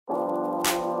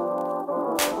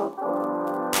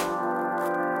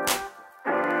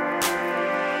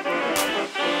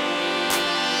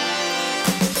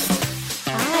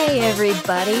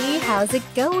everybody. How's it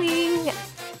going?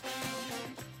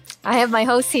 I have my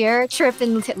hosts here, Trip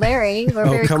and Larry. We're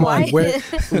very come quiet.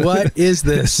 on. What is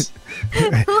this?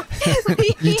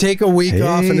 You take a week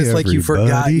off and it's like you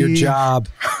forgot your job.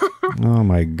 Oh,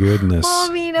 my goodness. Well,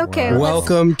 I mean, okay. Wow.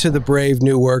 Welcome to the brave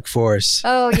new workforce.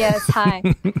 Oh, yes. Hi.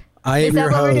 I Is am that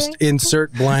your what we're host. doing?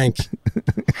 Insert blank.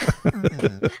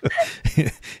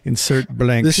 Insert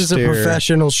blank This is a stare.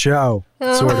 professional show,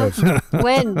 sort of.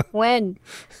 When?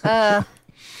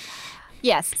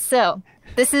 Yes. So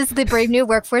this is the Brave New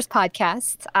Workforce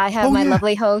podcast. I have my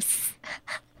lovely hosts,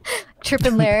 Trip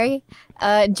and Larry,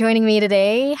 joining me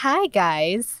today. Hi,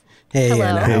 guys. Hey, Hello.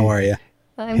 Anna, how are you?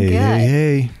 I'm Hey, good.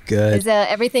 hey. Good. Is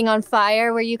everything on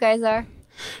fire where you guys are?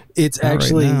 It's Not right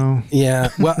actually, now. yeah.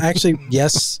 Well, actually,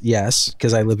 yes,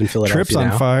 because I live in Philadelphia Trip's on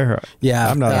now. fire.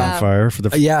 Yeah. I'm not Yeah. on fire. For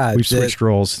the Yeah, We've switched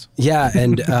roles. Yeah,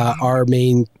 and our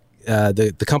main,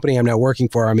 the company I'm now working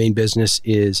for, our main business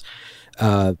is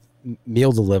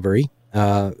meal delivery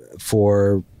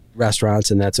for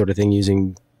restaurants and that sort of thing,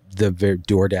 using the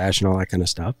DoorDash and all that kind of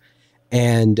stuff.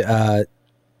 And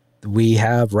we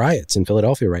have riots in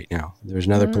Philadelphia right now. There's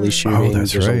another police shooting.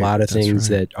 that's There's a right. lot of That's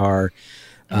things right. that are,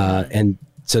 and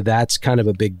so that's kind of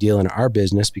a big deal in our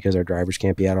business because our drivers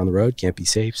can't be out on the road, can't be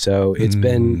safe. So it's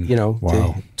been,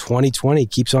 Wow. 2020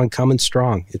 keeps on coming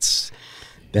strong. It's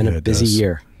been Yeah, a it busy does.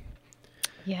 year.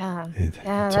 Yeah. It's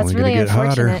That's only really gonna get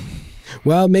hotter. unfortunate.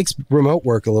 Well, it makes remote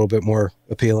work a little bit more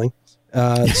appealing. So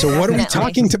what are we Definitely.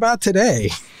 talking about today?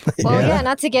 Well, Yeah. yeah,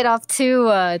 not to get off too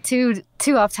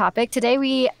off topic. Today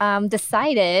we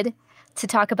decided to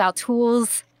talk about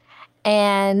tools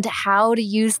and how to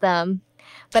use them.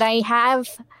 But I have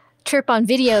Trip on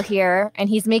video here, and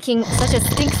he's making such a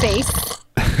stink face.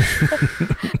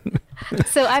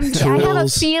 So I have a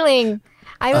Tools. feeling.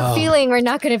 I have a feeling we're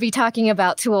not going to be talking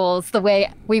about tools the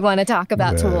way we want to talk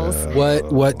about tools.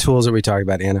 What tools are we talking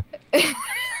about, Anna?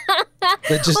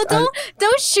 That just, Well,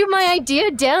 don't shoot my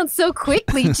idea down so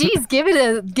quickly. Jeez, give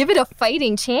it a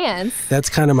fighting chance. that's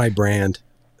kind of my brand.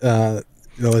 Yeah,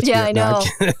 I know.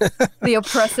 The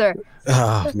oppressor.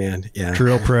 Oh man, yeah.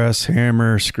 Drill press,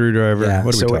 hammer, screwdriver. Yeah.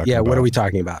 What are we talking about? what are we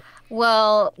talking about?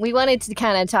 Well, we wanted to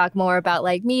kind of talk more about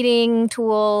like meeting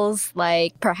tools,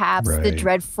 like perhaps the Right.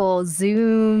 dreadful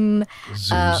Zoom.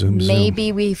 Zoom.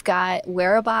 Maybe we've got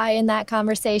Whereby in that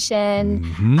conversation.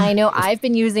 Mm-hmm. I know I've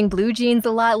been using Blue Jeans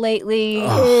a lot lately.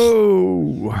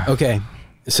 Oh. Okay,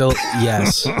 so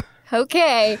yes.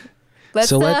 Okay,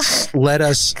 So let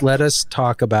us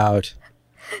talk about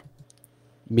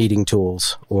meeting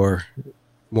tools, or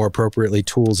more appropriately,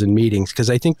 tools in meetings, because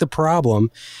I think the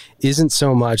problem isn't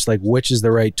so much like which is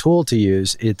the right tool to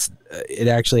use. It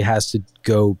actually has to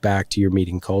go back to your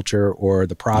meeting culture or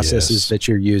the processes Yes. that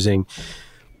you're using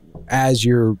as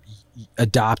you're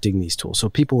adopting these tools. So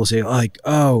people will say like,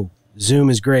 "Oh, Zoom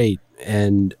is great,"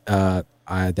 and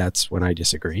that's when I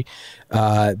disagree.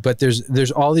 But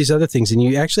there's all these other things, and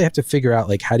you actually have to figure out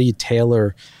like how do you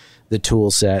tailor the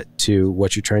tool set to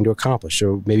what you're trying to accomplish.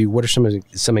 So maybe what are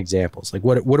some examples? Like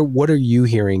what are you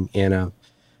hearing, Anna,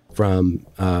 from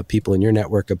people in your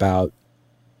network about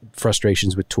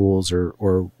frustrations with tools,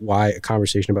 or why a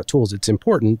conversation about tools? It's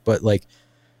important, but like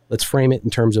let's frame it in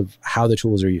terms of how the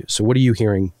tools are used. So what are you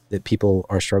hearing that people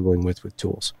are struggling with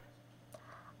tools?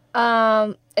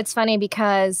 It's funny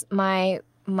because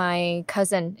my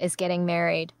cousin is getting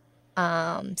married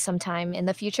sometime in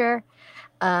the future.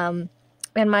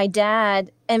 And my dad,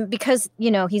 and because,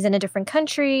 he's in a different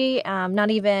country,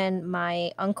 not even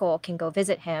my uncle can go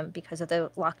visit him because of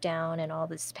the lockdown and all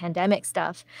this pandemic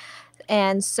stuff.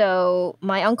 And so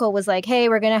my uncle was like, hey,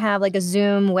 we're going to have like a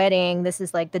Zoom wedding. This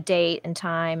is like the date and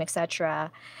time,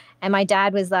 etc. And my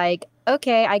dad was like,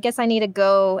 okay, I guess I need to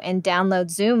go and download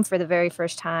Zoom for the very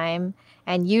first time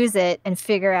and use it and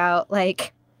figure out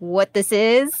like what this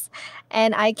is.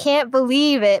 And I can't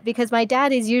believe it because my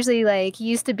dad is usually like, he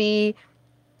used to be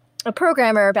a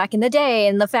programmer back in the day,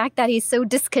 and the fact that he's so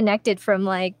disconnected from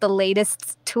like the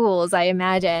latest tools, I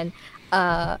imagine.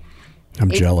 I'm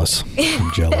jealous.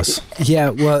 I'm jealous. Yeah,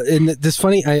 well, and this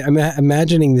funny, I'm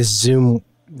imagining this Zoom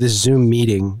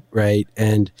meeting, right?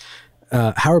 And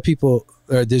how are people,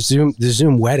 or the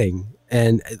Zoom wedding,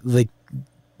 and like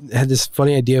had this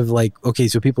funny idea of like, okay,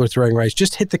 so people are throwing rice,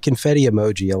 just hit the confetti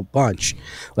emoji a bunch,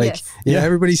 like Yes. yeah,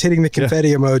 everybody's hitting the confetti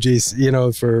emojis,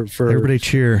 for Everybody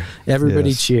cheer. everybody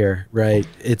Yes. cheer, right?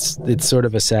 It's sort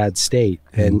of a sad state,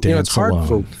 and it's dance hard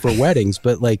alone. for weddings,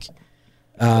 but like,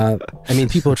 I mean,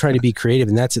 people are trying to be creative,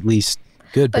 and that's at least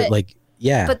good, but like,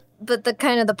 yeah. But the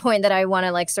kind of the point that I want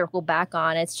to like circle back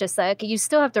on, it's just like you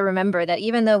still have to remember that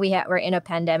even though we're in a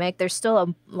pandemic, there's still a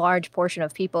large portion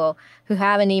of people who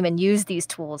haven't even used these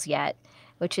tools yet.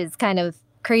 which is kind of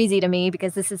crazy to me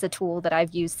because this is a tool that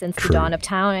I've used since the dawn of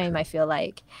time, I feel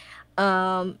like.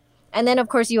 And then, of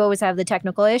course, you always have the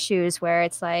technical issues where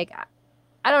it's like,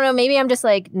 I don't know, maybe I'm just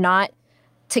like not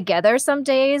together some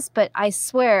days, but I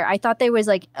swear I thought there was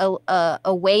like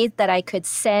a way that I could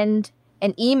send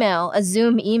an email, a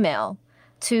Zoom email,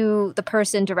 to the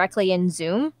person directly in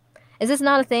Zoom. Is this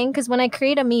not a thing? Because when I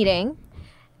create a meeting,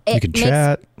 you can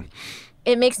chat.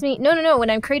 It makes me no.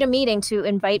 When I create a meeting to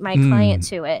invite my client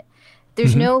to it,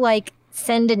 there's no like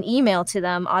send an email to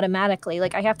them automatically.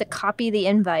 Like I have to copy the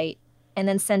invite and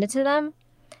then send it to them.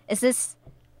 Is this?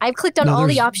 I've clicked on all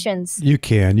the options. You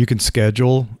can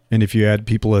schedule, and if you add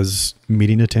people as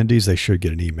meeting attendees, they should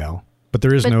get an email. But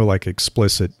there is no like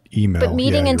explicit email. But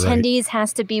meeting attendees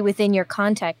has to be within your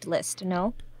contact list,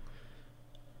 no?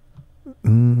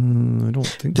 I don't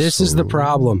think this so. is the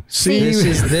problem. See,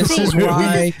 this is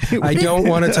why I don't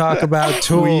want to talk about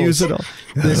tools. We use it all.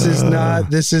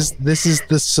 This is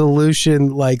the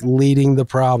solution, like leading the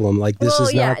problem. Like this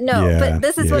is not. But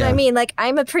this is what I mean. Like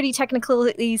I'm a pretty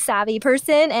technically savvy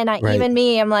person, and even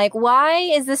me, I'm like, why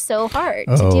is this so hard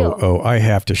to do? Oh, I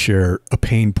have to share a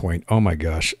pain point. Oh my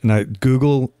gosh! And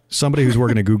somebody who's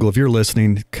working at Google, if you're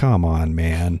listening, come on,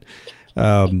 man.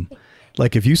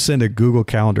 Like if you send a Google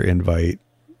Calendar invite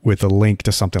with a link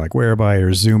to something like Whereby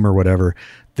or Zoom or whatever,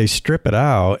 they strip it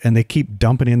out and they keep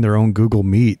dumping in their own Google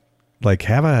Meet. Like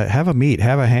have a meet,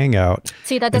 have a hangout.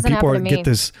 See, that doesn't happen to me.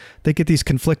 They get these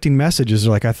conflicting messages.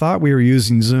 They're like, I thought we were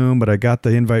using Zoom, but I got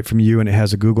the invite from you and it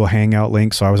has a Google Hangout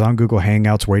link. So I was on Google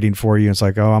Hangouts waiting for you. And it's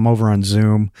like, oh, I'm over on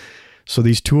Zoom. So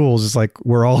these tools, it's like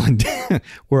we're all in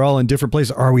different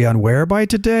places. Are we on Whereby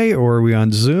today, or are we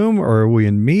on Zoom, or are we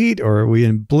in Meet, or are we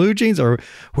in Blue Jeans, or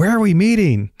where are we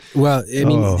meeting? Well, I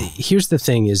mean, here's the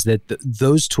thing: is that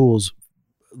those tools,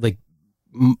 like,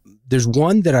 there's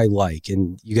one that I like,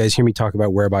 and you guys hear me talk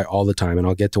about Whereby all the time, and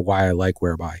I'll get to why I like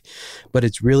Whereby, but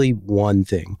it's really one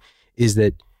thing: is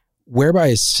that Whereby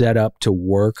is set up to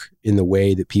work in the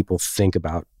way that people think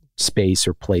about space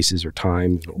or places or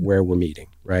time where we're meeting,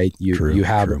 right? You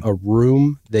have a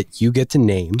room that you get to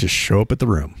name. Just show up at the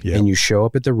room. Yeah. And you show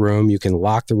up at the room. You can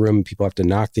lock the room and people have to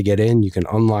knock to get in. You can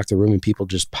unlock the room and people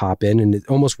just pop in. And it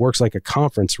almost works like a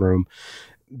conference room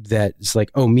that it's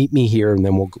like, oh, meet me here and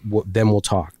then we'll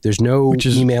talk. There's no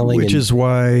emailing. Which is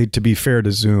why, to be fair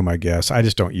to Zoom, I guess, I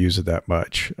just don't use it that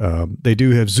much. They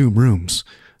do have Zoom rooms.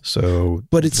 So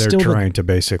but they're trying to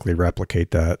basically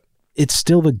replicate that. It's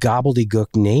still the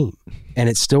gobbledygook name, and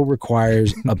it still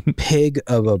requires a pig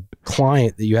of a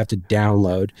client that you have to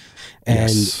download.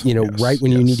 And,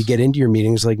 when you need to get into your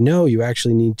meetings, like, no, you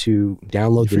actually need to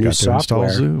download the new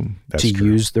software to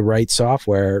use the right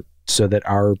software so that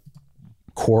our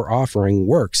core offering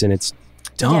works. And it's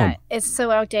dumb. Yeah, it's so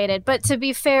outdated. But to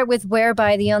be fair, with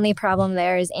Whereby, the only problem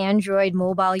there is Android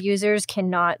mobile users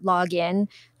cannot log in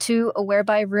to a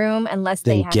Whereby room unless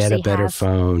they actually get a better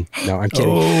phone. No, I'm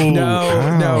kidding.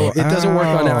 No, it doesn't work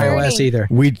on iOS either.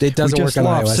 It doesn't work on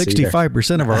iOS either.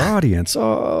 65% of our audience.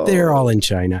 Oh, they're all in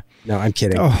China. No, I'm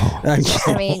kidding. I'm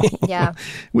kidding. I mean, yeah.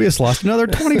 We just lost another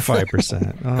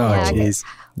 25%. Oh, jeez.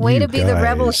 Way to be the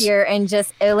rebel here and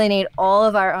just alienate all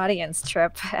of our audience,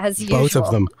 Trip, as usual. Both of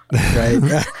them,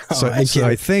 right? So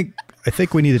I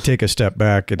think we need to take a step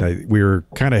back, and we were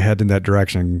kind of heading that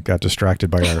direction and got distracted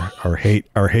by our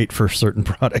hate for certain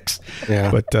products.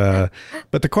 Yeah. But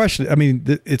the question, I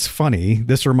mean, it's funny.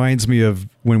 This reminds me of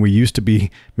when we used to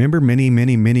be. Remember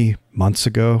many months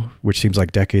ago, which seems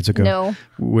like decades ago. No.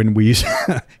 When we used,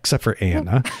 except for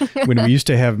Anna, when we used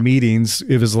to have meetings,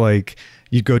 it was like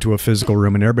you'd go to a physical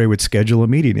room and everybody would schedule a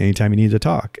meeting anytime you needed to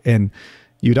talk. And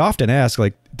you'd often ask,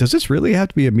 like, does this really have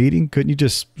to be a meeting? Couldn't you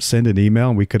just send an email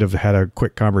and we could have had a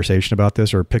quick conversation about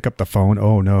this, or pick up the phone?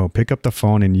 Oh no, pick up the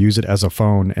phone and use it as a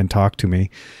phone and talk to me.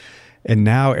 And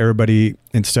now everybody,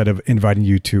 instead of inviting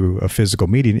you to a physical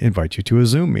meeting, invite you to a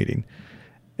Zoom meeting.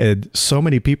 And so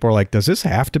many people are like, does this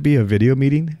have to be a video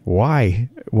meeting? Why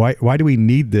do we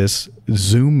need this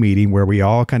Zoom meeting where we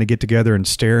all kind of get together and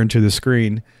stare into the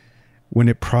screen, when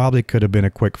it probably could have been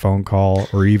a quick phone call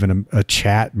or even a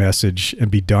chat message and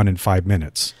be done in 5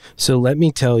 minutes? So let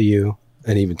me tell you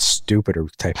an even stupider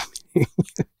type of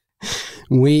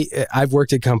meeting. I've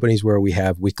worked at companies where we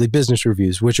have weekly business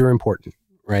reviews, which are important,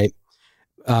 right?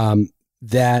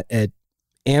 That at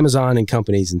Amazon and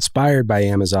companies inspired by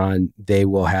Amazon, they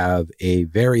will have a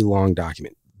very long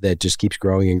document that just keeps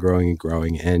growing and growing and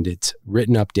growing. And it's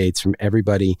written updates from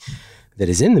everybody that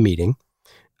is in the meeting.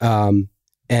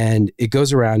 And it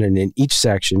goes around, and in each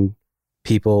section,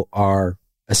 people are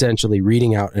essentially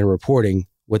reading out and reporting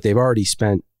what they've already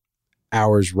spent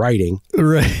hours writing.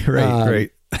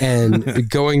 Right. and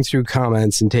going through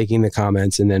comments and taking the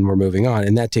comments, and then we're moving on.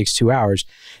 And that takes 2 hours.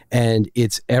 And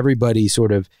it's everybody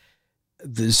sort of,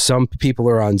 some people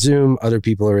are on Zoom, other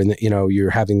people are in the,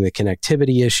 you're having the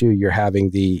connectivity issue. You're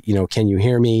having the, can you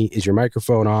hear me? Is your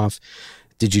microphone off?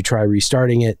 Did you try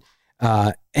restarting it?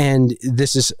 And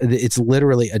it's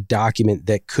literally a document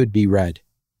that could be read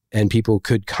and people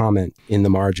could comment in the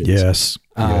margins. Yes.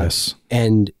 Yes.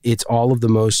 And it's all of the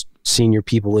most senior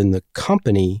people in the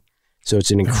company. So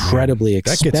it's an incredibly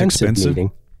expensive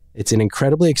meeting. It's an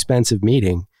incredibly expensive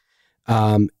meeting.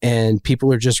 And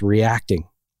people are just reacting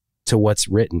to what's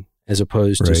written as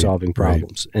opposed to solving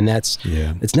problems. And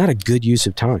it's not a good use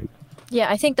of time. Yeah,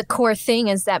 I think the core thing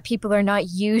is that people are not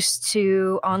used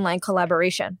to online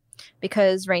collaboration,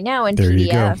 because right now in there PDF,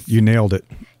 you go. You nailed it.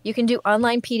 You can do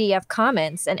online PDF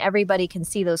comments and everybody can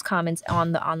see those comments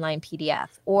on the online PDF.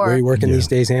 Or where are you working these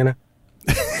days, Hannah?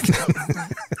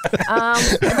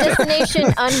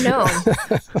 Destination unknown.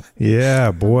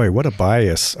 Yeah, boy, what a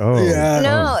bias. Oh, yeah.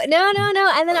 No.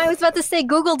 And then I was about to say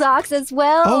Google Docs as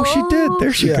well. Oh, she did.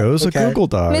 There she goes, a Google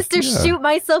Doc. Mr. Shoot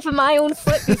myself in my own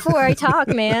foot before I talk,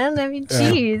 man. I mean,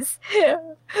 geez.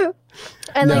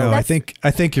 And I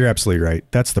think you're absolutely right.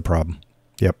 That's the problem.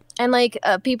 Yep.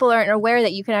 And people aren't aware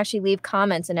that you can actually leave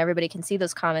comments and everybody can see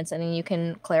those comments and then you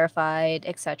can clarify it,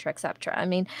 et cetera, et cetera. I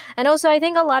mean, and also I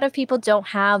think a lot of people don't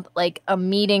have a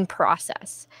meeting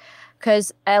process,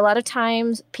 because a lot of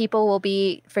times people will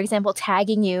be, for example,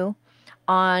 tagging you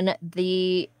on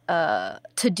the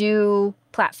to-do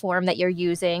platform that you're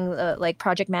using,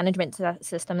 project management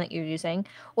system that you're using,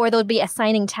 or they'll be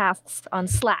assigning tasks on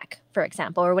Slack, for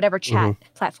example, or whatever chat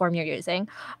platform you're using.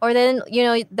 Or then,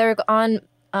 they're on,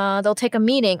 they'll take a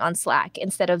meeting on Slack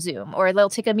instead of Zoom, or they'll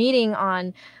take a meeting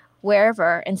on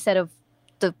wherever instead of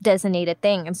the designated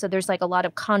thing. And so there's a lot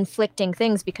of conflicting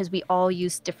things because we all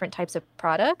use different types of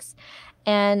products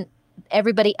and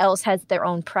everybody else has their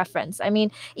own preference. I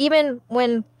mean, even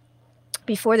when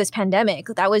before this pandemic,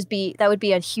 that would be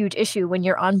a huge issue. When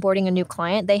you're onboarding a new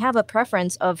client, they have a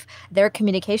preference of their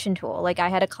communication tool. I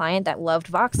had a client that loved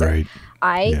Voxer. Right.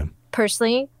 I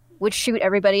personally would shoot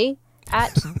everybody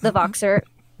at the Voxer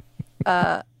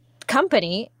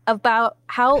company about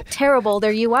how terrible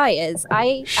their UI is.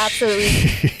 I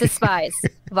absolutely despise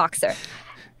Voxer.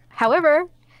 However,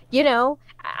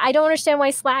 I don't understand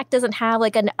why Slack doesn't have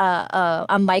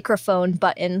a microphone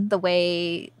button the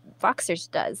way Voxer's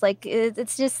does.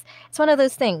 It's one of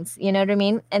those things, you know what I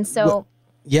mean? And so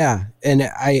yeah, and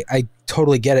I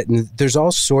totally get it. And there's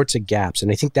all sorts of gaps,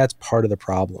 and I think that's part of the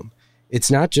problem. It's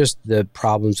not just the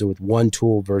problems with one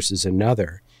tool versus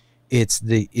another. It's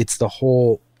the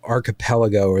whole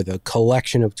archipelago or the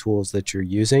collection of tools that you're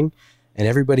using, and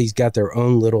everybody's got their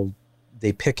own little,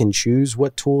 they pick and choose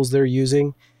what tools they're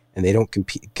using, and they don't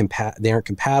they aren't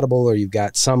compatible, or you've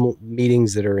got some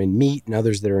meetings that are in Meet and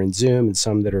others that are in Zoom and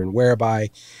some that are in Whereby,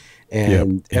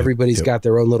 and everybody's got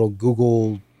their own little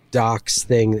Google Docs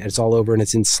thing. It's all over, and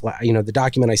it's in Slack. The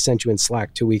document I sent you in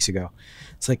Slack 2 weeks ago.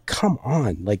 It's come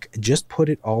on, just put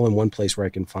it all in one place where I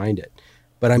can find it.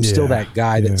 But I'm still that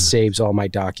guy that saves all my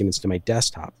documents to my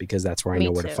desktop because that's where I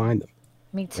know where to find them.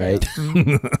 Me too. Right?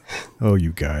 Oh,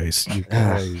 you guys.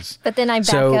 But then I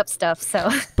back up stuff,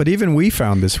 so. But even we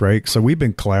found this, right? So we've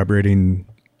been collaborating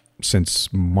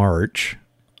since March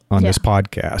on this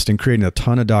podcast and creating a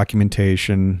ton of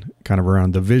documentation kind of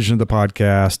around the vision of the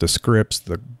podcast, the scripts,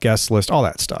 the guest list, all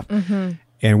that stuff. Mm-hmm.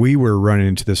 And we were running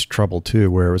into this trouble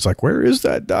too, where it was where is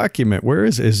that document?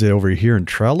 Is it over here in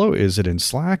Trello? Is it in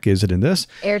Slack? Is it in this?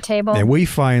 Airtable. And we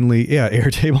finally,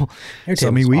 Airtable.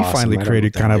 So, we awesome. finally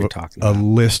created kind of a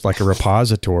list, a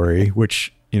repository,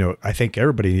 which, I think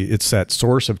everybody, it's that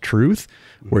source of truth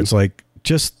where it's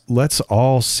just let's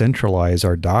all centralize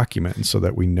our documents so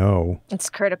that we know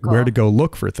it's critical where to go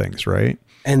look for things, right?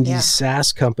 And these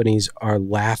SaaS companies are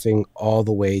laughing all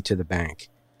the way to the bank.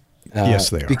 Yes,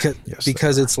 they are. Because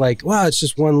it's it's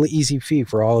just one easy fee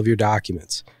for all of your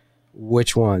documents.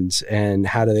 Which ones and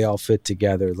how do they all fit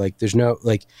together? There's no,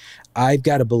 I've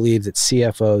got to believe that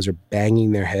CFOs are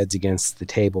banging their heads against the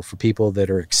table for people that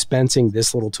are expensing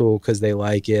this little tool because they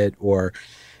like it, or,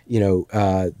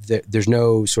 there's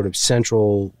no sort of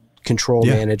central control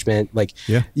management.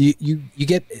 You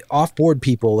get off-board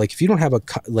people. If you don't have a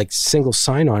single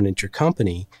sign-on at your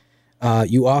company,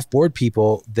 you off-board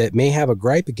people that may have a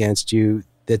gripe against you,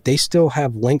 that they still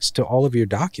have links to all of your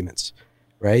documents,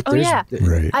 right? Oh,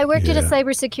 right. I worked at a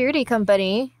cybersecurity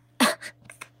company.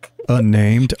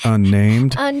 Unnamed.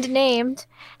 And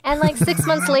 6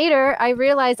 months later, I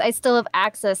realized I still have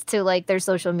access to their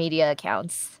social media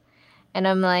accounts. And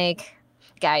I'm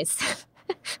guys,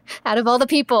 out of all the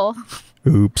people.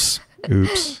 Oops.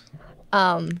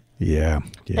 Yeah.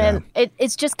 And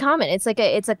it's just common. It's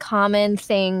a common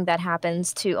thing that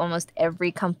happens to almost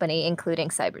every company, including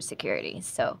cybersecurity.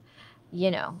 So,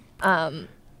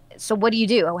 so what do you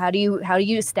do? How do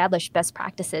you establish best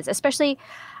practices? Especially,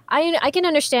 I can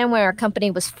understand where a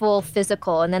company was full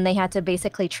physical and then they had to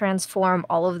basically transform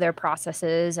all of their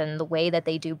processes and the way that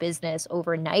they do business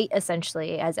overnight,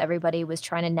 essentially, as everybody was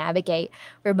trying to navigate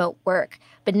remote work.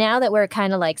 But now that we're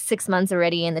kind of like 6 months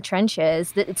already in the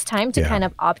trenches, that it's time to kind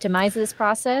of optimize this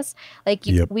process. Like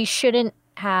we shouldn't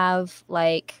have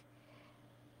like,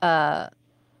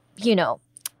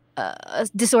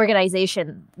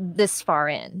 disorganization this far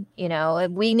in.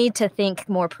 We need to think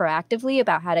more proactively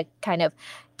about how to kind of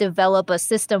develop a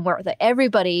system where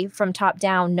everybody from top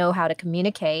down know how to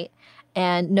communicate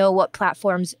and know what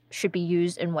platforms should be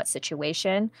used in what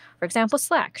situation. For example,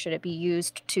 Slack, should it be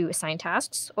used to assign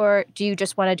tasks, or do you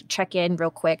just want to check in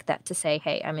real quick to say,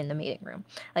 hey, I'm in the meeting room?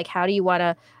 Like, how do you want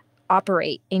to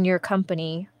operate in your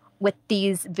company with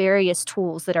these various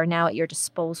tools that are now at your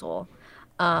disposal?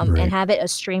 And have it a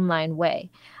streamlined way.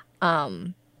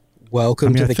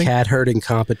 Welcome to the cat herding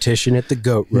competition at the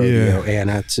goat rodeo,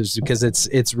 Anna. Because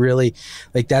it's really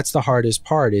like that's the hardest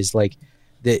part. Is like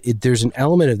there's an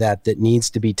element of that needs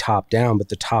to be top down, but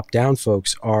the top down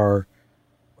folks are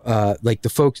like the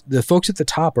folks at the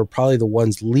top are probably the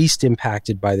ones least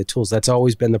impacted by the tools. That's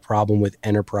always been the problem with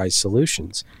enterprise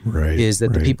solutions. Right. Is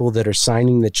that the people that are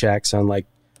signing the checks on like,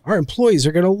 our employees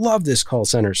are going to love this call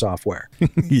center software,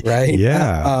 right?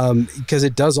 Yeah. Because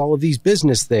it does all of these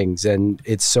business things and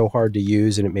it's so hard to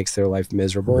use and it makes their life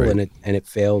miserable and it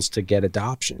fails to get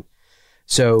adoption.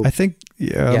 So I think,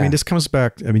 I mean, this comes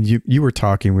back. I mean, you were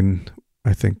talking when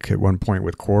I think at one point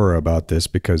with Quora about this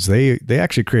because they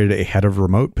actually created a head of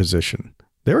remote position.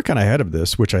 They were kind of ahead of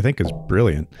this, which I think is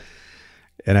brilliant.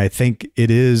 And I think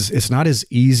it's not as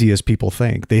easy as people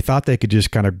think. They thought they could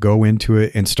just kind of go into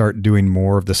it and start doing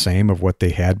more of the same of what they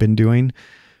had been doing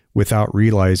without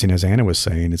realizing, as Anna was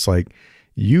saying, it's like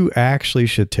you actually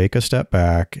should take a step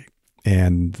back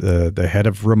and the head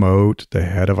of remote, the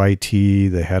head of IT,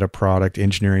 the head of product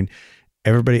engineering,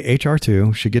 everybody, HR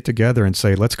too, should get together and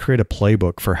say, let's create a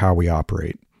playbook for how we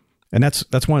operate. And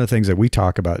that's one of the things that we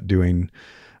talk about doing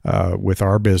with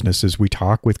our businesses. We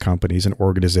talk with companies and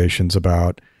organizations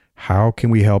about how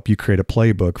can we help you create a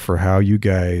playbook for how you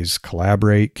guys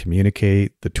collaborate,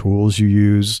 communicate, the tools you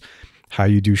use, how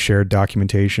you do shared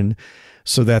documentation,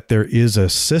 so that there is a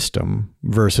system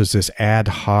versus this ad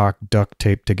hoc duct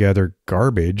tape together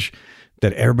garbage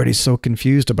that everybody's so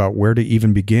confused about where to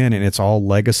even begin. And it's all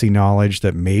legacy knowledge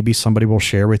that maybe somebody will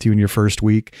share with you in your first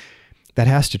week. That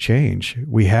has to change.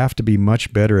 We have to be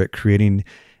much better at creating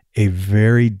a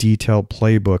very detailed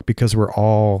playbook because we're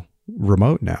all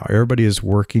remote now. Everybody is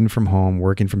working from home,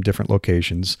 working from different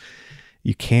locations.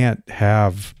 You can't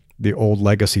have the old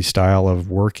legacy style of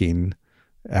working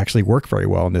actually work very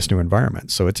well in this new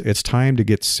environment. So it's time to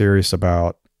get serious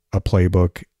about a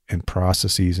playbook and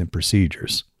processes and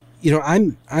procedures.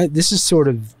 This is sort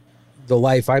of the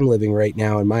life I'm living right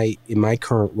now in my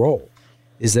current role,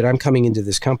 is that I'm coming into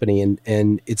this company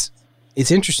and it's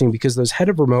interesting because those head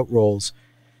of remote roles,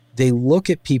 they look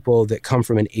at people that come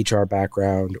from an HR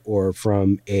background or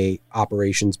from a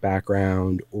operations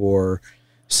background or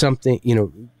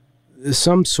something,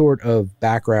 some sort of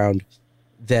background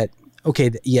that,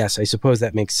 okay, yes, I suppose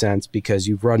that makes sense because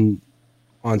you've run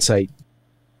on-site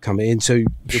company. And so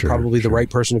you're probably the right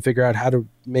person to figure out how to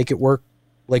make it work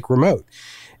like remote.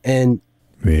 And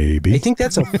maybe I think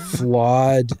that's a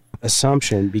flawed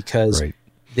assumption because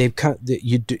they've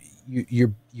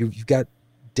you've got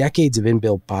decades of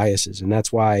inbuilt biases. And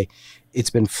that's why it's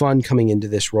been fun coming into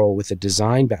this role with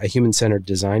a human-centered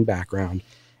design background.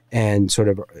 And sort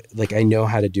of like, I know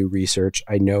how to do research.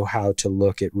 I know how to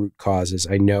look at root causes.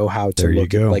 I know how to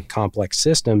look at like complex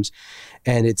systems.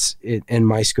 And and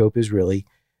my scope is really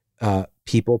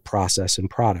people, process, and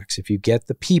products. If you get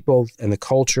the people and the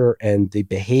culture and the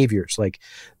behaviors, like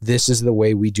this is the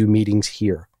way we do meetings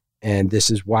here. And this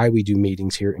is why we do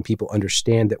meetings here. And people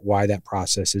understand why that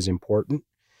process is important.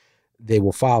 They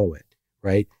will follow it,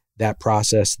 right? That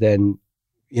process then,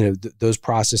 those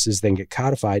processes then get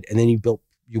codified, and then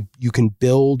you can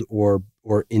build or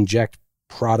inject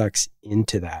products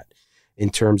into that in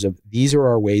terms of these are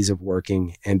our ways of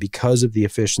working. And because of the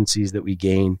efficiencies that we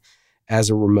gain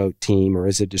as a remote team or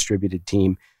as a distributed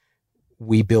team,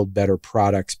 we build better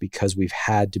products because we've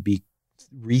had to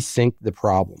rethink the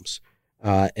problems.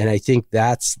 And I think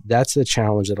that's the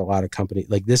challenge that a lot of companies,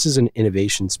 like this is an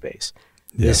innovation space.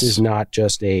 Yes. This is not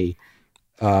just a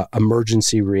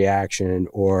emergency reaction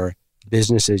or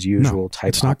business as usual type.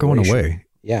 It's not going away.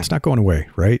 Yeah. It's not going away,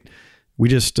 right?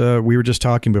 we were just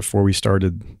talking before we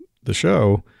started the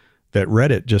show that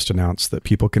Reddit just announced that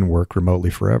people can work remotely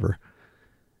forever.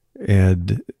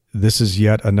 And this is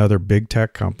yet another big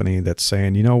tech company that's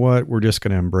saying, you know what, we're just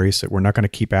going to embrace it. We're not going to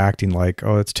keep acting like,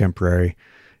 oh, it's temporary.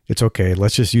 It's okay.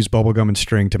 Let's just use bubblegum and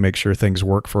string to make sure things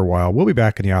work for a while. We'll be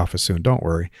back in the office soon. Don't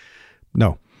worry.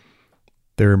 No,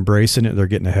 they're embracing it. They're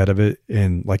getting ahead of it.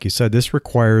 And like you said, this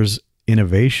requires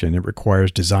innovation. It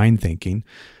requires design thinking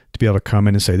to be able to come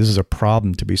in and say, this is a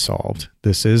problem to be solved.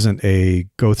 This isn't a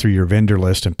go through your vendor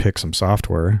list and pick some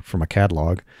software from a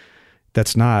catalog.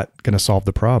 That's not going to solve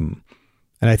the problem.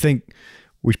 And I think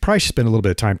we probably should spend a little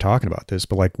bit of time talking about this,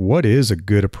 but like, what is a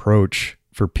good approach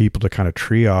for people to kind of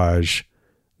triage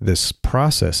this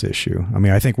process issue? I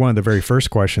mean, I think one of the very first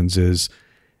questions is,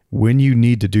 when you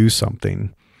need to do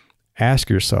something, ask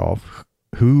yourself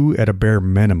who at a bare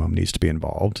minimum needs to be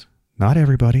involved. Not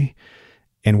everybody.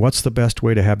 And what's the best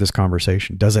way to have this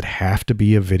conversation? Does it have to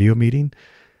be a video meeting?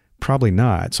 Probably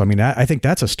not. So, I mean, I think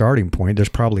that's a starting point. There's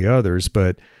probably others,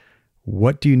 but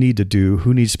what do you need to do?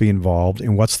 Who needs to be involved?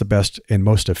 And what's the best and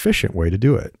most efficient way to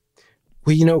do it?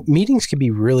 Well, you know, meetings can be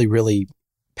really, really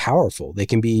powerful. They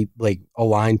can be like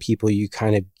align people. You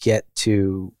kind of get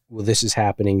to, well, this is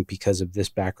happening because of this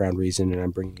background reason, and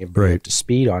I'm bringing everybody up to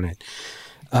speed on it.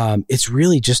 It's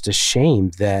really just a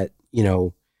shame that, you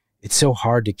know, it's so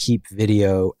hard to keep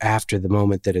video after the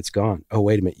moment that it's gone. Oh,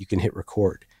 wait a minute, you can hit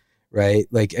record, right?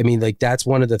 Like, I mean, like that's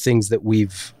one of the things that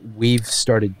we've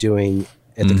started doing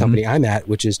at the company I'm at,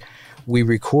 which is we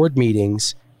record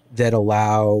meetings that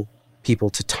allow people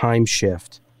to time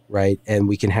shift, right? And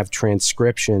we can have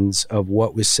transcriptions of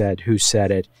what was said, who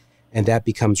said it, and that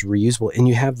becomes reusable. And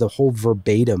you have the whole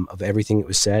verbatim of everything that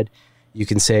was said. You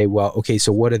can say, well, okay,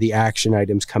 so what are the action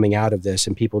items coming out of this?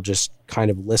 And people just kind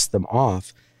of list them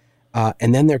off.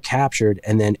 And then they're captured,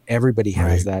 and then everybody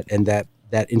has that. And that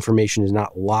information is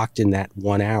not locked in that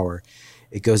 1 hour.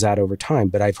 It goes out over time.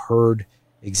 But I've heard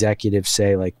executives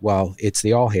say like, well, it's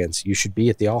the all hands. You should be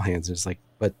at the all hands. And it's like,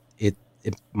 but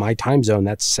my time zone,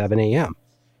 that's 7 a.m.,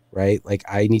 right? Like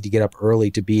I need to get up early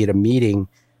to be at a meeting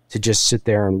to just sit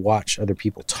there and watch other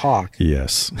people talk.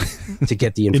 Yes. To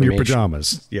get the information. In your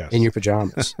pajamas. Yes. In your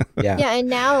pajamas. Yeah. Yeah. And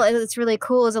now it's really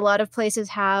cool is a lot of places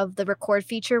have the record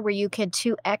feature where you can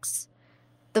 2X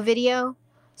the video.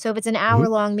 So if it's an hour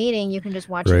long meeting, you can just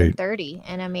watch it in 30.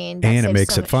 And I mean, and it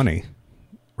makes it funny.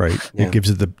 Right. Yeah. It gives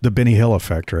it the Benny Hill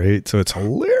effect, right? So it's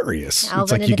hilarious. Alvin,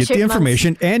 it's like you get the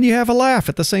information and you have a laugh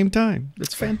at the same time.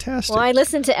 It's fantastic. Well, I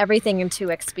listen to everything in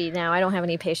 2x speed now. I don't have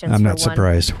any patience I'm not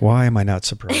surprised. Why am I not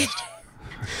surprised?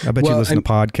 I bet you listen to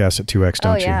podcasts at 2x,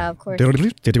 don't you? Oh, yeah, of course. We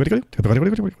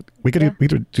could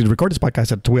record this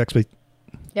podcast at 2x speed.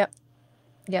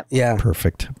 Yep. Yeah.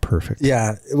 Perfect.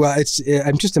 Yeah. Well,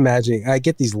 I'm just imagining, I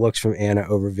get these looks from Anna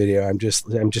over video. I'm just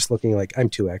looking like I'm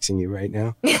 2Xing you right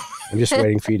now. I'm just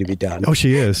waiting for you to be done. Oh,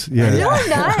 she is. Yeah. No, I'm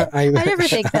not. I never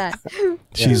think that.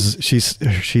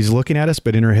 She's looking at us,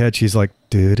 but in her head, she's like,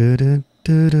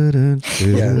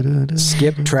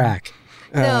 skip track.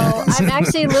 No, I'm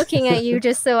actually looking at you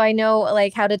just so I know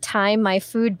like how to time my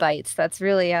food bites. That's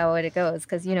really how it goes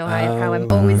because you know how I'm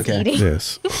always eating.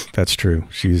 Yes, that's true.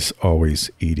 She's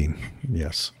always eating.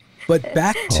 Yes. But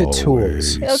back to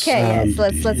tools. Okay, yes.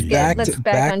 Let's get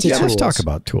back on to tools.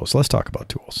 Let's talk about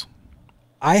tools.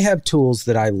 I have tools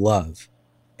that I love,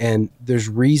 and there's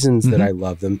reasons that I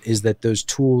love them. Is that those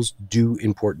tools do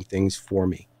important things for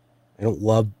me? I don't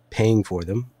love paying for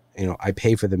them. You know, I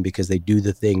pay for them because they do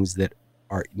the things that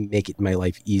make it my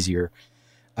life easier.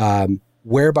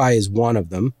 Whereby is one of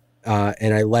them.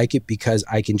 And I like it because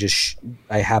I can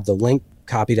I have the link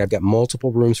copied. I've got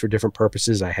multiple rooms for different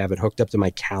purposes. I have it hooked up to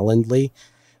my Calendly.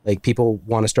 Like people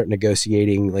want to start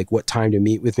negotiating like what time to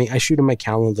meet with me. I shoot them my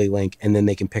Calendly link and then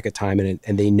they can pick a time and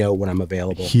they know when I'm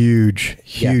available. Huge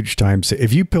time.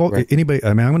 If you pull anybody,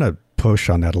 I mean, I'm going to push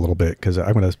on that a little bit because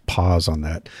I'm going to pause on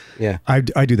that. Yeah. I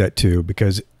do that too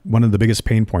because one of the biggest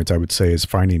pain points I would say is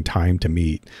finding time to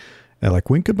meet. And like,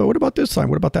 but what about this time?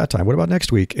 What about that time? What about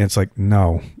next week? And it's like,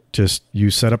 no, just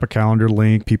you set up a calendar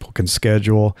link. People can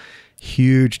schedule.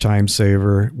 Huge time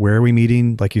saver. Where are we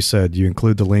meeting? Like you said, you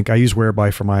include the link. I use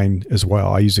Whereby for mine as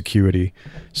well. I use Acuity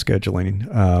scheduling.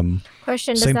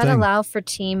 Question, does that allow for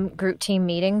group team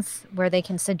meetings where they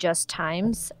can suggest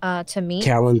times to meet?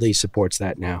 Calendly supports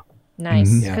that now.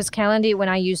 Nice. Because Calendly, when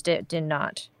I used it, did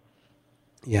not.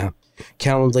 Yeah.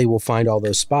 Calendly will find all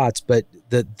those spots. But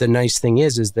the nice thing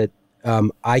is that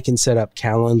I can set up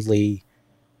Calendly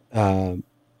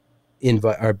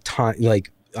invite or time,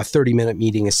 like a 30-minute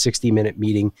meeting, a 60-minute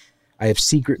meeting. I have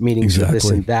secret meetings of this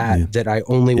and that I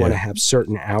only want to have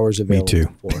certain hours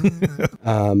available for.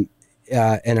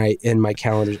 and my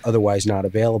calendar is otherwise not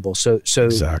available. So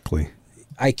Exactly.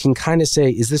 I can kind of say,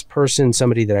 is this person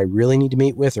somebody that I really need to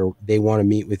meet with, or they want to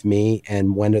meet with me?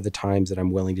 And when are the times that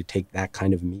I'm willing to take that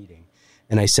kind of meeting?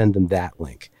 And I send them that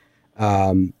link.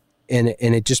 And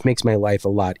it just makes my life a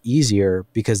lot easier,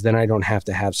 because then I don't have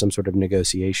to have some sort of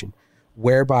negotiation.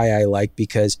 Whereby I like,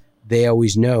 because they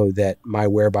always know that my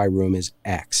whereby room is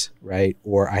X, right?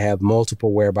 Or I have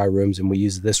multiple whereby rooms and we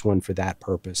use this one for that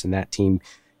purpose, and that team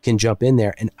can jump in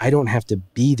there, and I don't have to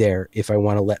be there if I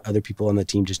want to let other people on the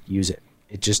team just use it.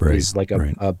 It just is like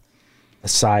a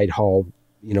side hall,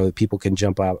 that people can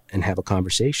jump out and have a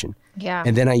conversation. Yeah.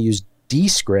 And then I use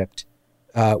Descript,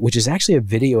 which is actually a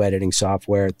video editing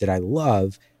software that I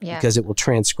love, because it will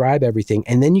transcribe everything.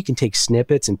 And then you can take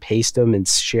snippets and paste them and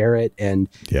share it. And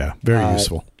very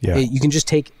useful. Yeah. You can just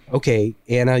take, okay,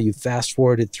 Anna, you fast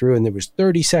forwarded through and there was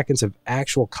 30 seconds of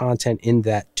actual content in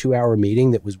that 2-hour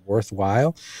meeting that was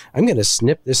worthwhile. I'm going to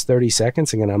snip this 30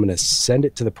 seconds and I'm going to send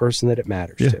it to the person that it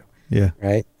matters to. Yeah.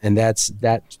 Right. And that's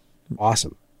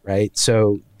awesome. Right.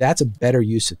 So that's a better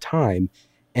use of time,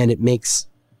 and it makes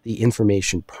the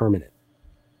information permanent.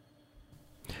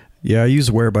 Yeah, I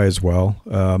use Whereby as well.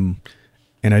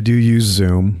 And I do use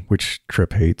Zoom, which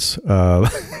Trip hates. I'll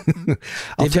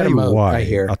tell you why. I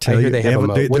hear they have a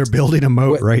moat. They're building a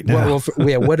moat right now.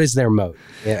 What is their moat?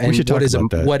 Yeah, and we should talk about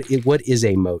that. What is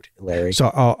a moat, Larry? So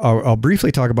I'll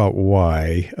briefly talk about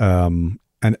why.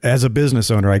 And as a business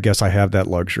owner, I guess I have that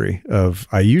luxury of,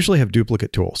 I usually have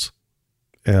duplicate tools.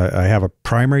 I have a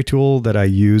primary tool that I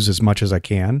use as much as I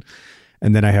can.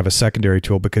 And then I have a secondary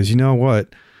tool, because you know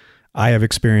what? I have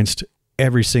experienced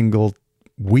every single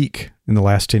week in the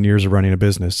last 10 years of running a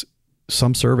business,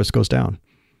 some service goes down.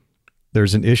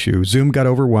 There's an issue. Zoom got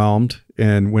overwhelmed,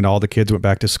 and when all the kids went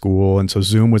back to school, and so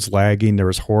Zoom was lagging, there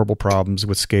was horrible problems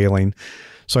with scaling.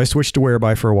 So I switched to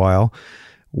Whereby for a while.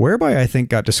 Whereby, I think,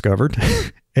 got discovered.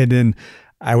 And then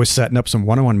I was setting up some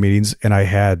one-on-one meetings, and I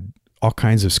had all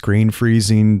kinds of screen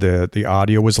freezing. The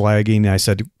audio was lagging. And I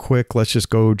said, quick, let's just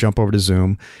go jump over to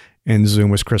Zoom. And Zoom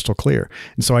was crystal clear.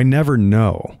 And so I never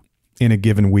know in a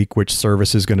given week which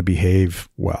service is going to behave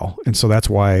well. And so that's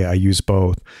why I use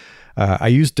both. I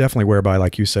use definitely Whereby,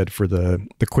 like you said, for the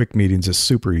quick meetings is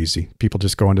super easy. People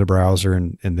just go into the browser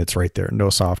and it's right there. No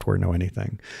software, no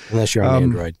anything. Unless you're on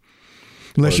Android.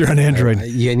 Unless you're on Android.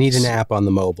 You need an app on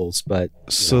the mobiles, but...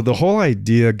 So the whole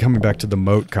idea, coming back to the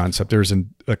moat concept, there's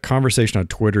a conversation on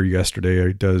Twitter yesterday,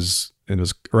 and it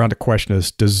was around a question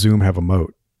is, does Zoom have a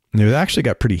moat? And it actually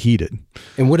got pretty heated.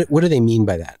 And what do they mean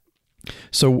by that?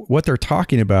 So what they're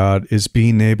talking about is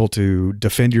being able to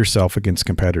defend yourself against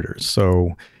competitors.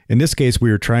 So in this case, we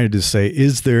were trying to say,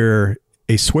 is there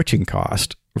a switching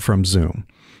cost from Zoom?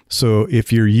 So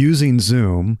if you're using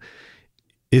Zoom,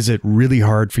 is it really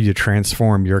hard for you to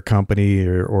transform your company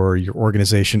or your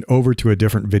organization over to a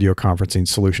different video conferencing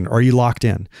solution? Are you locked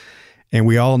in? And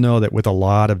we all know that with a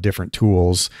lot of different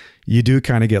tools, you do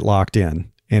kind of get locked in,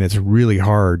 and it's really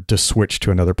hard to switch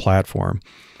to another platform.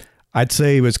 I'd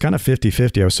say it was kind of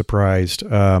 50-50. I was surprised.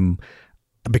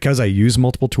 Because I use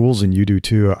multiple tools, and you do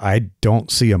too, I don't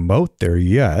see a moat there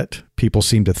yet. People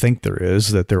seem to think there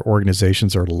is, that their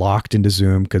organizations are locked into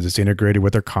Zoom because it's integrated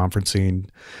with their conferencing,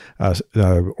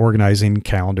 organizing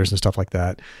calendars and stuff like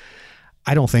that.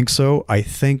 I don't think so. I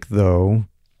think, though,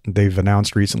 they've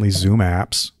announced recently Zoom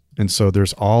apps. And so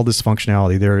there's all this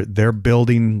functionality. They're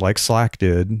building, like Slack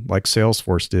did, like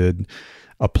Salesforce did,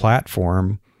 a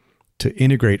platform to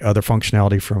integrate other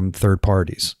functionality from third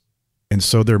parties. And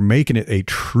so they're making it a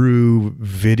true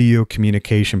video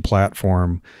communication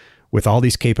platform with all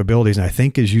these capabilities. And I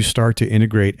think as you start to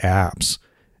integrate apps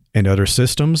and other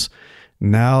systems,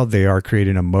 now they are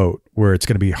creating a moat where it's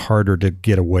going to be harder to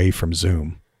get away from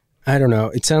Zoom. I don't know.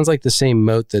 It sounds like the same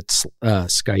moat that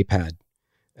Skype had.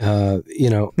 Where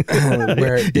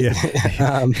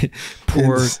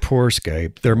poor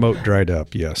Skype, their moat dried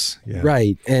up. Yes. Yeah.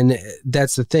 Right. And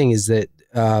that's the thing is that,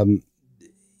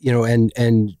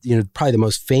 probably the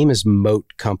most famous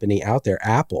moat company out there,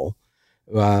 Apple,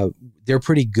 they're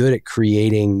pretty good at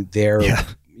creating their,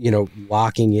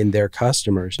 locking in their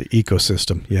customers. The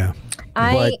ecosystem. Yeah.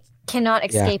 I cannot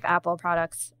escape Apple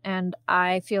products. And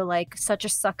I feel like such a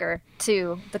sucker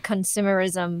to the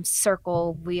consumerism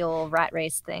circle wheel rat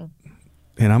race thing.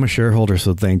 And I'm a shareholder,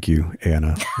 so thank you,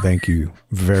 Anna. Thank you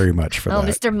very much for that. Oh,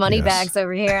 Mr. Moneybags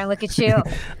over here. Look at you.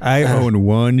 I own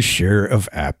one share of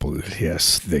Apple.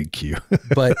 Yes, thank you.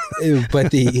 but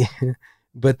the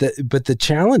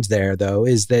challenge there, though,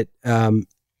 is that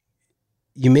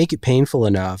you make it painful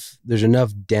enough. There's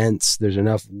enough dents. There's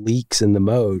enough leaks in the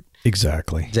moat.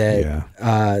 Exactly.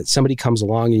 That somebody comes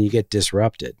along and you get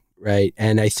disrupted, right?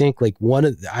 And I think like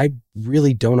I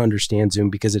really don't understand Zoom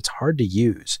because it's hard to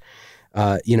use.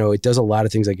 It does a lot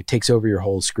of things, like it takes over your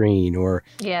whole screen, or,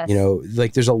 Yes.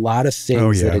 like there's a lot of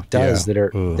things that it does that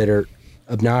are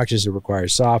obnoxious or require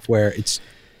software. It's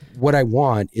what I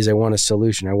want a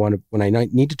solution. When I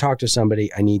need to talk to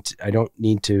somebody, I don't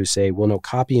need to say, well, no,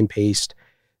 copy and paste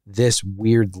this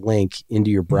weird link into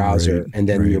your browser, and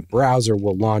then your browser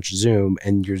will launch Zoom,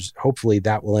 and hopefully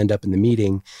that will end up in the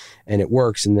meeting and it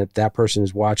works, and that person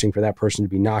is watching for that person to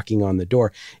be knocking on the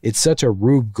door. It's such a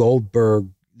Rube Goldberg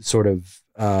sort of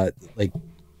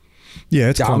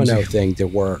it's domino clumsy thing to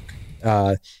work.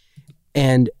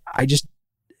 And I just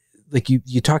like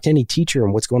you talk to any teacher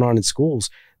and what's going on in schools,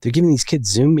 they're giving these kids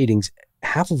Zoom meetings.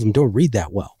 Half of them don't read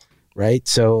that well. Right.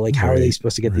 So like, how are they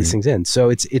supposed to get these things in? So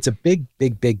it's a big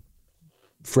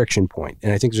friction point.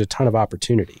 And I think there's a ton of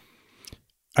opportunity.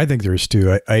 I think there is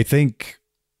too. I think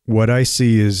what I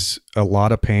see is a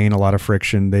lot of pain, a lot of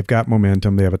friction. They've got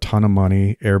momentum. They have a ton of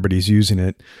money. Everybody's using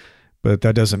it, but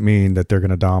that doesn't mean that they're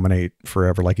going to dominate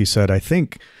forever. Like you said, I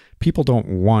think people don't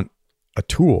want a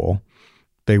tool.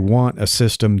 They want a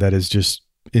system that is just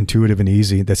intuitive and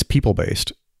easy, that's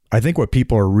people-based. I think what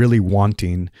people are really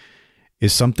wanting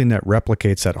is something that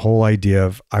replicates that whole idea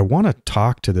of, I want to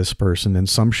talk to this person in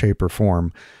some shape or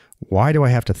form. Why do I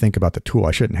have to think about the tool?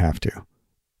 I shouldn't have to.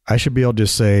 I should be able to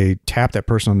just say, tap that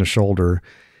person on the shoulder,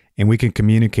 and we can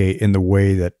communicate in the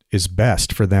way that is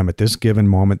best for them at this given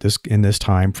moment, in this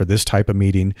time, for this type of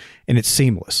meeting. And it's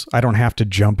seamless. I don't have to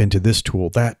jump into this tool,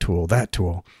 that tool, that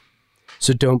tool.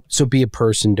 So be a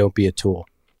person, don't be a tool.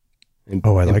 I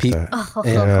like that.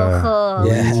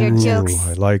 Your jokes.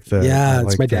 I like that. Yeah,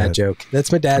 it's my dad joke.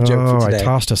 That's my dad joke for today. I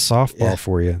tossed a softball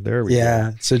for you. There we go.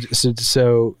 Yeah.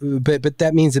 So, but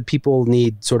that means that people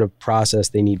need sort of process.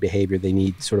 They need behavior. They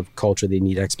need sort of culture. They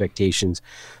need expectations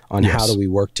on how do we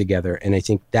work together. And I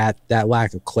think that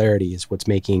lack of clarity is what's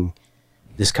making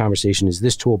this conversation, is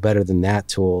this tool better than that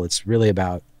tool? It's really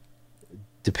about,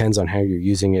 depends on how you're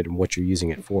using it and what you're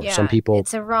using it for. Yeah, Some people,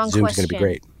 it's a wrong Zoom's question. going to be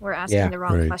great. We're asking the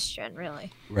wrong question,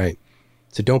 really. Right.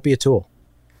 So don't be a tool.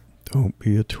 Don't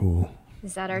be a tool.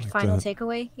 Is that our final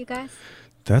takeaway, you guys?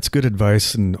 That's good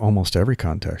advice in almost every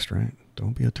context, right?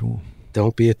 Don't be a tool.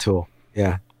 Don't be a tool.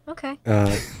 Yeah. Okay.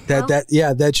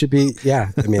 That should be,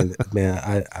 yeah. I mean,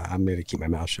 man, I'm going to keep my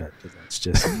mouth shut, because that's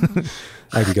just,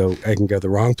 I can go the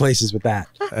wrong places with that.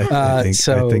 I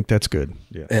think that's good.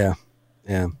 Yeah.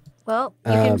 Yeah. Well,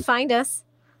 you can find us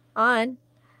on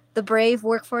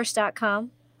thebraveworkforce.com.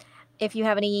 If you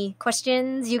have any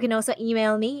questions, you can also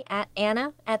email me at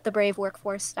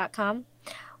anna@thebraveworkforce.com.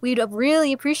 We'd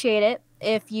really appreciate it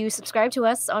if you subscribe to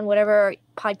us on whatever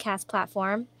podcast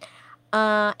platform,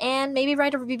 and maybe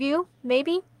write a review.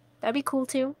 Maybe. That'd be cool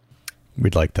too.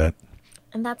 We'd like that.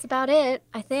 And that's about it,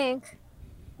 I think.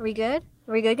 Are we good?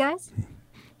 Are we good, guys?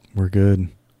 We're good.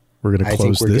 We're going to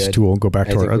close this tool and go back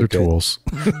to our other tools.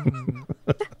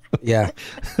 Yeah.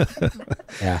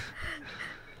 Yeah.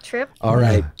 Trip. All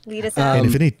right. Lead us out.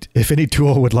 And if any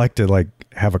tool would like to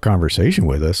have a conversation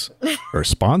with us or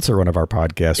sponsor one of our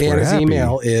podcasts, Anna's we're happy.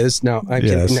 email is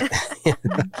kidding.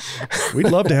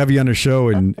 We'd love to have you on the show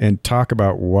and talk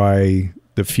about why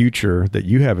the future that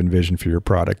you have envisioned for your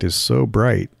product is so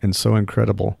bright and so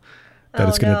incredible that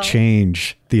it's going to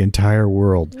change the entire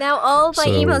world. Now all my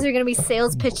emails are going to be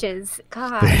sales pitches.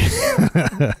 God.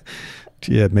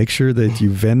 Yeah, make sure that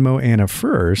you Venmo Anna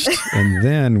first, and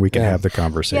then we can have the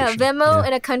conversation. Yeah, Venmo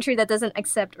in a country that doesn't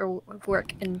accept or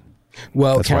work in.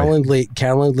 Well,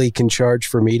 Calendly can charge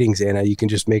for meetings, Anna. You can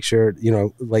just make sure,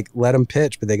 let them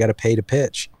pitch, but they got to pay to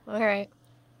pitch. All right.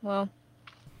 Well,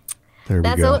 there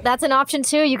we go. That's an option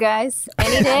too, you guys.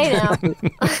 Any day now.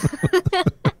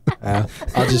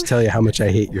 I'll just tell you how much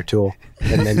I hate your tool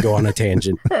and then go on a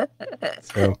tangent.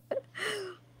 So.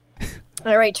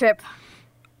 All right, Trip.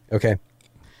 Okay.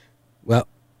 Well,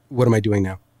 what am I doing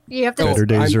now? You have to. Better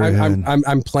days are ahead.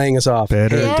 I'm playing us off.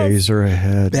 Better days are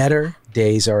ahead. Better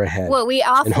days are ahead. What, we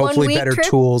off and 1 week, hopefully better Trip?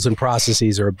 tools and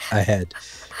processes are ahead.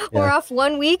 We're off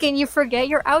 1 week and you forget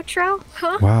your outro?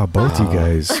 Huh? Wow, both you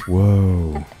guys.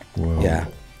 Whoa. Yeah.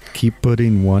 Keep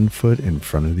putting one foot in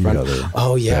front of the other.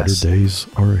 Oh, yes. Better days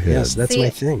are ahead. Yes, that's my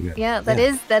thing. Yeah,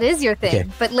 that is your thing. Okay.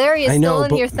 But Larry is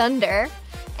stolen your thunder.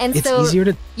 And it's so easier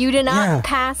to, you do not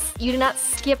pass, you do not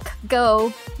skip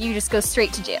go, you just go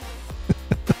straight to jail.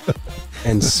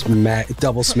 And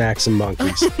double smack some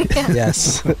monkeys.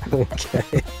 Yes.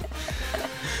 Okay.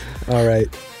 All right.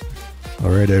 All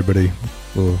right, everybody.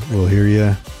 We'll hear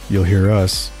you. You'll hear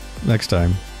us next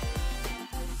time.